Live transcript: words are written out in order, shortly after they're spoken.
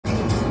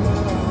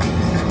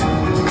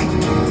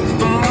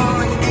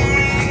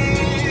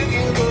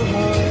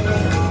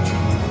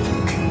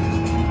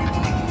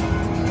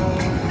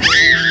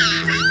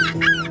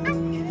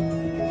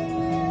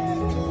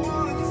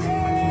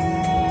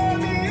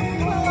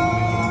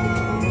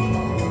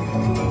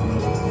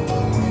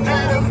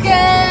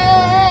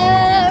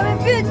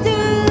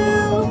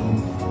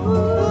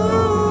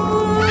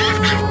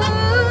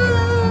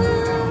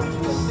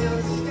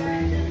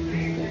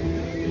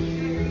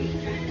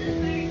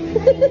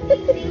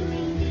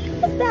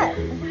What's that?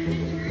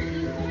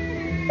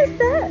 What's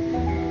that?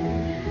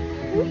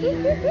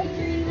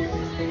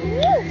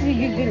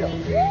 Gigigil ako.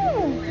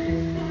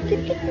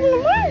 Kit-kit mo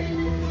naman.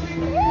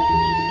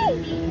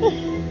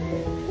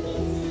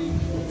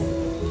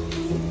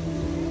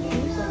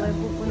 Sabay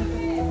pupunta.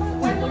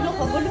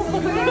 Pagulo.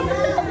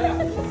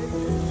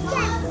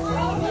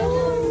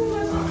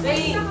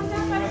 Hey!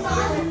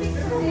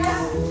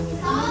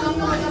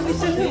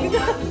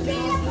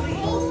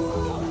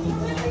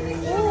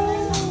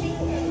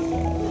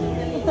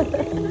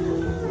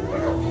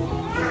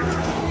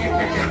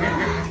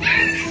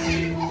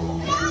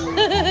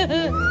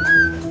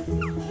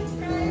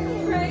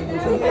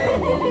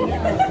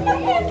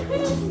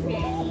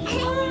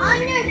 On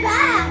your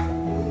back.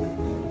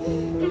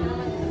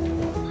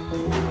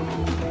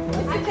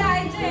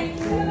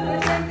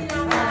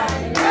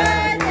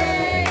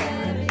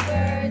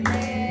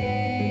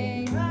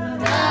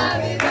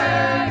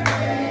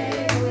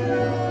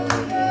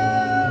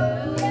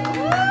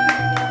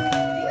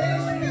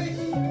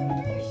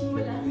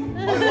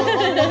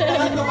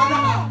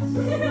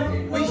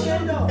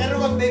 Pero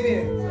wag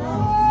baby.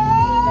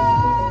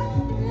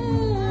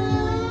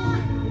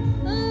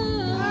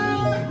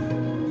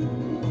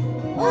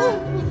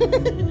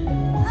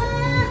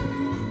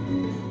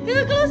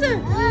 Get closer.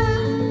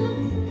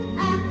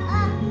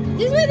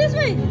 This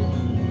way.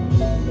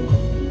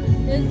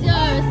 It's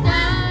your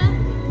style.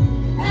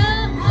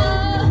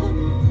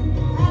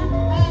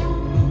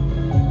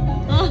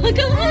 Oh,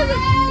 come closer.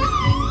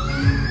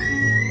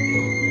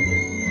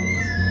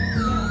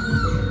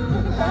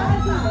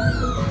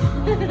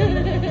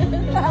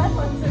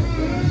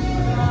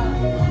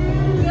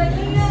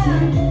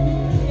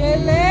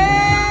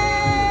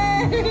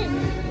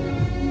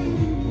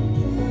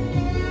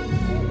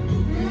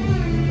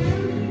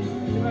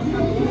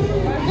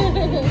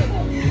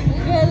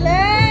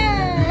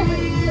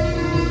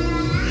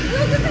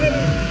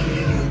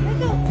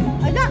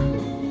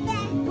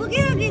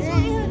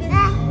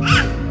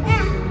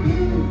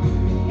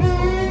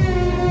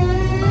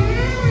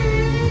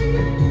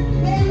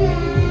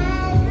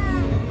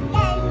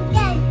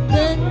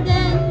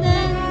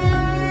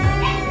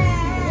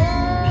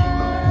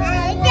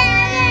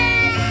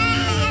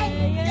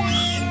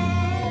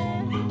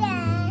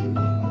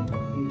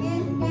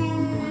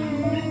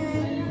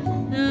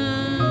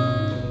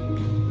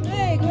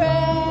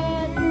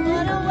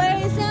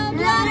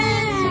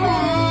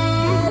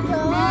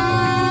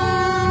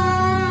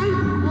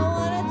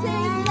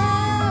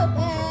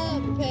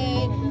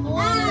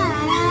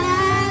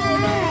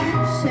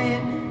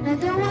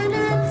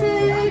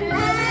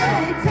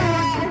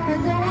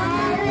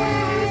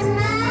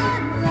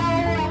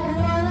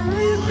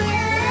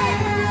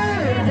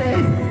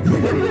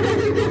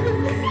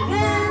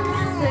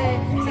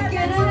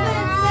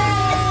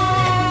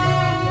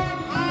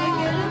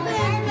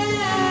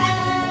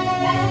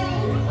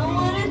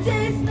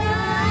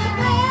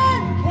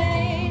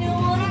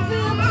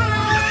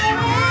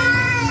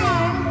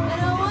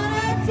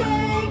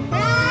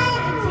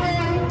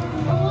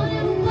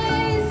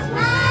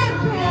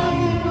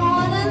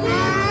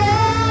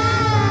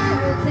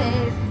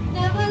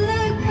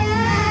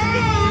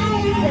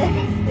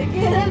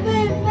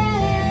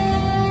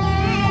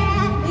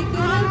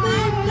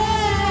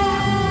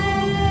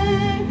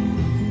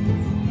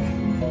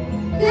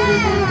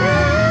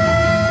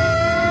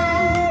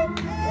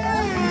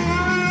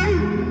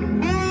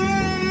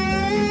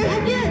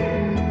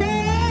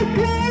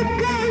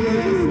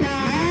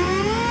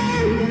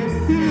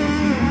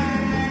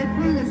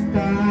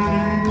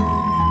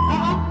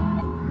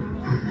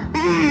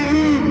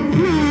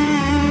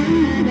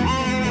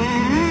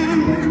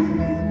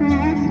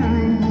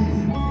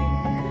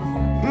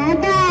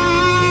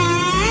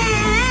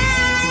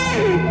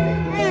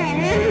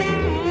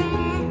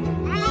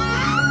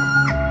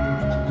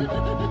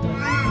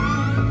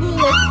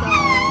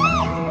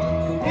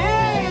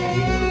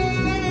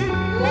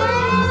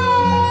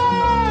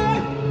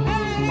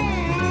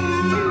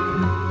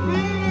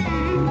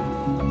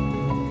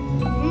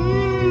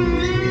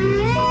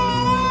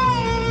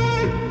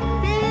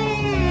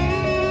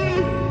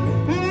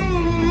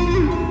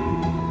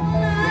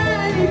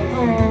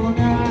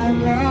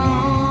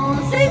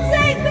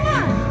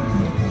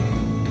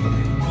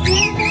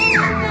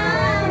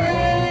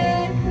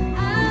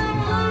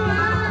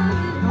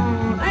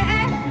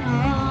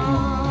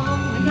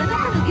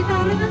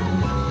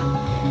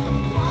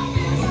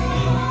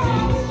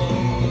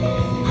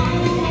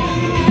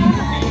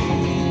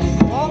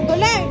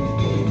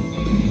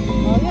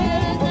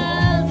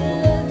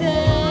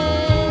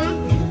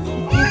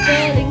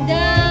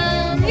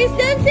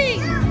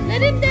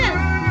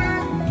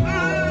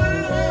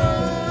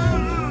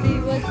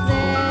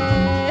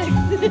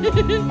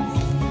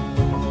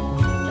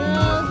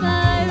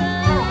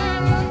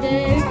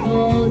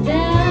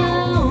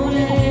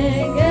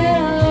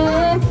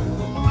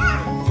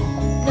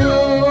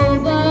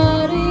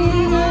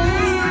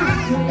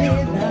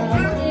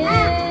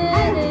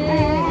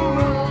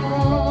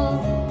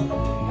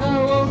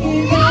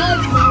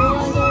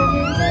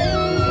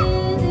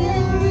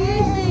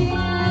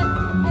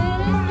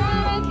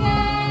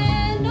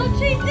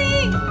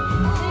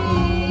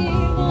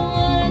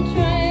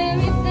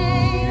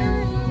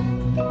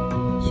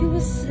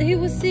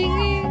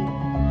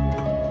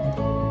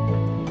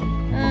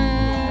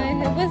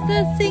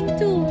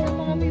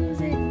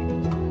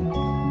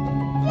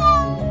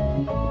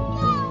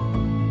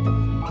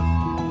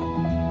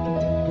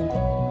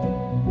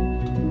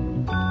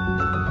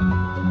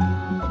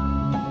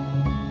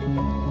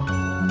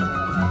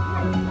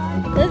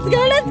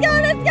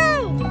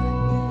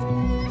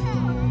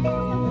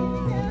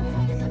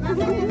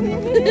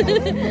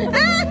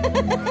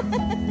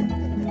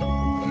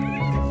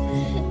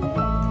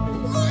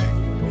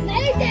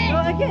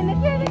 Oh, again.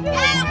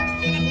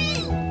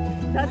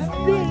 That's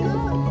big.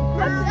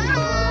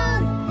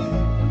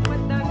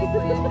 Madami ko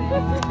yan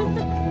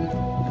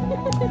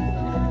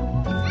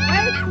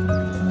Ay!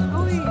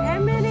 Uy,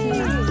 Emily!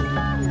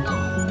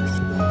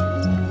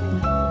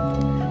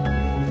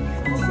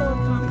 So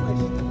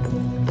accomplished.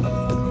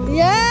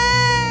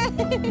 Yeah!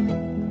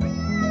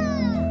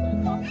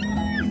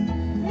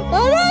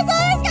 Oh no,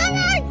 someone's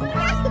coming!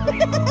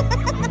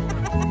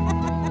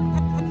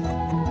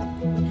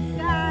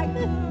 Tag!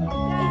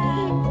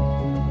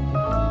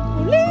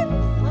 Ulit!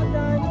 Well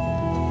done.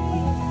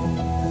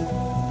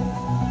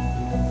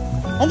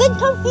 And then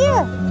come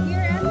here.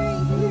 Here, Emery.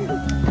 Here.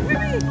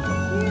 Emery.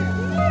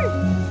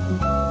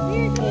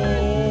 Here. Okay.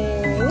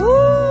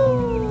 Woo!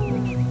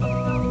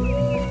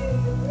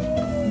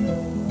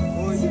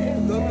 Oh,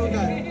 don't do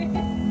that.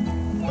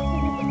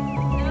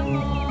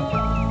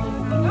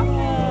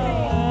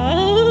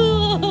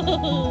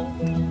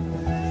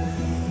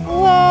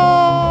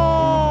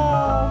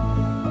 Wow!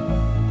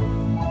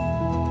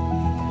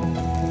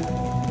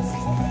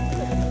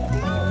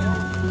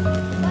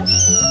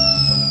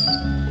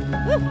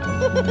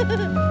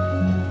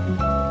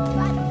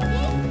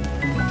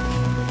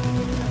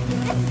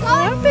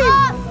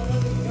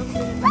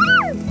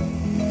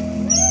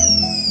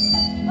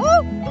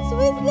 Oh,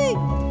 swimming!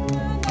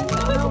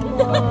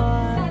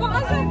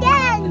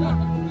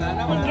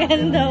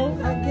 Again daw.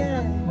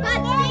 Again.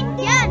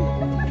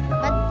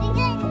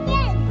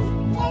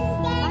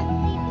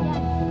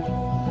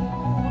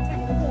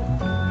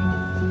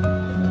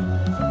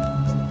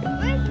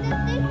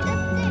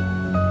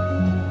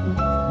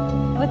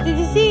 What did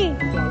you see?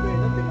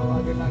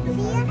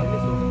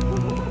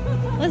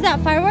 Was that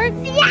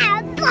fireworks?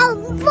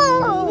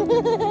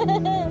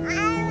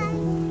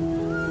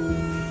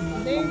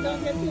 Dave, don't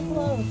get too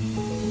close.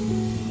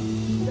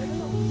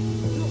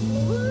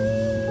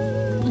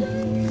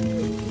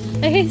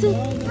 Okay, so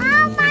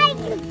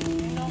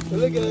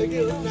Talaga,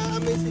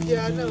 na-amaze si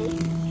Gianna.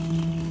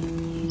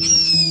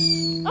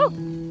 oh.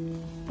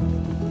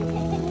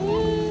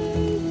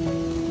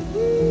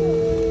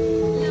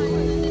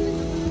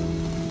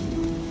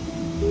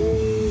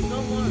 No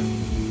more.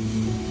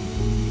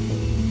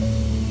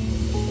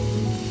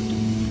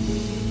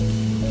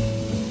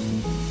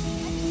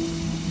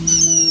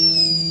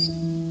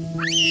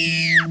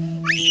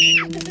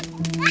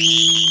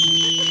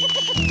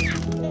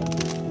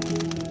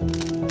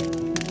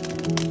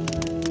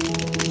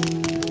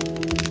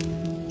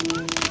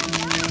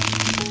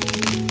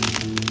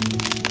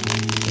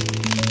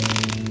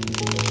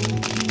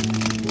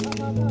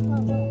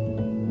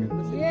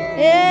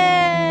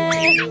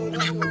 Yay!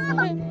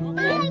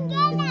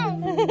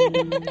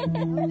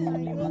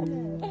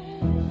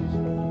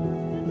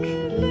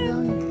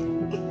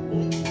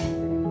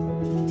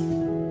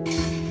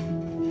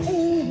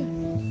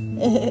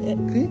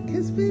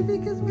 Kiss baby,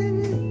 kiss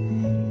baby.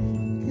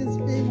 Kiss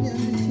baby on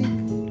the cheek.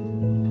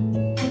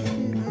 Kiss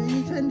baby. Are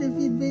you trying to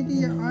feed baby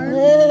your arm?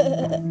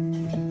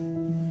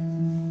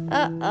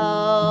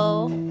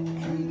 Uh-oh.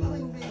 Where are you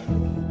going, baby?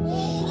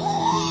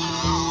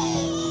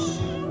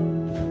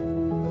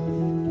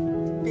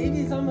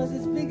 Baby's almost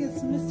as big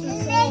as Mr.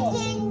 Soul.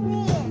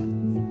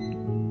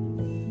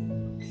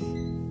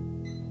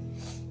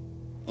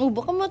 Oh,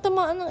 baka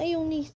matamaan ng iyong niece.